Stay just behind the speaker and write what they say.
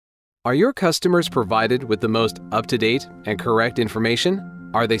Are your customers provided with the most up-to-date and correct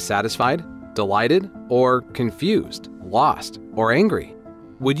information? Are they satisfied, delighted, or confused, lost, or angry?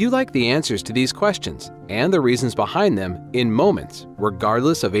 Would you like the answers to these questions and the reasons behind them in moments,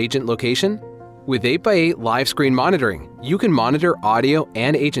 regardless of agent location? With 8x8 live screen monitoring, you can monitor audio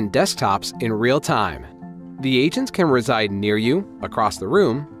and agent desktops in real time. The agents can reside near you, across the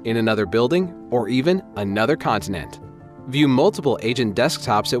room, in another building, or even another continent. View multiple agent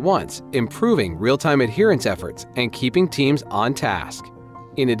desktops at once, improving real-time adherence efforts and keeping teams on task.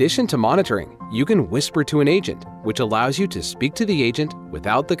 In addition to monitoring, you can whisper to an agent, which allows you to speak to the agent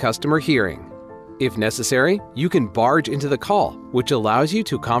without the customer hearing. If necessary, you can barge into the call, which allows you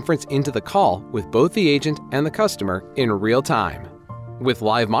to conference into the call with both the agent and the customer in real time. With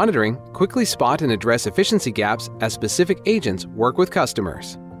live monitoring, quickly spot and address efficiency gaps as specific agents work with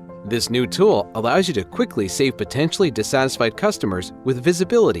customers. This new tool allows you to quickly save potentially dissatisfied customers with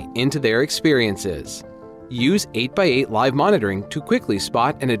visibility into their experiences. Use 8x8 live monitoring to quickly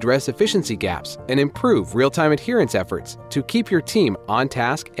spot and address efficiency gaps and improve real-time adherence efforts to keep your team on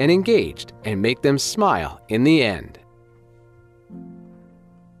task and engaged and make them smile in the end.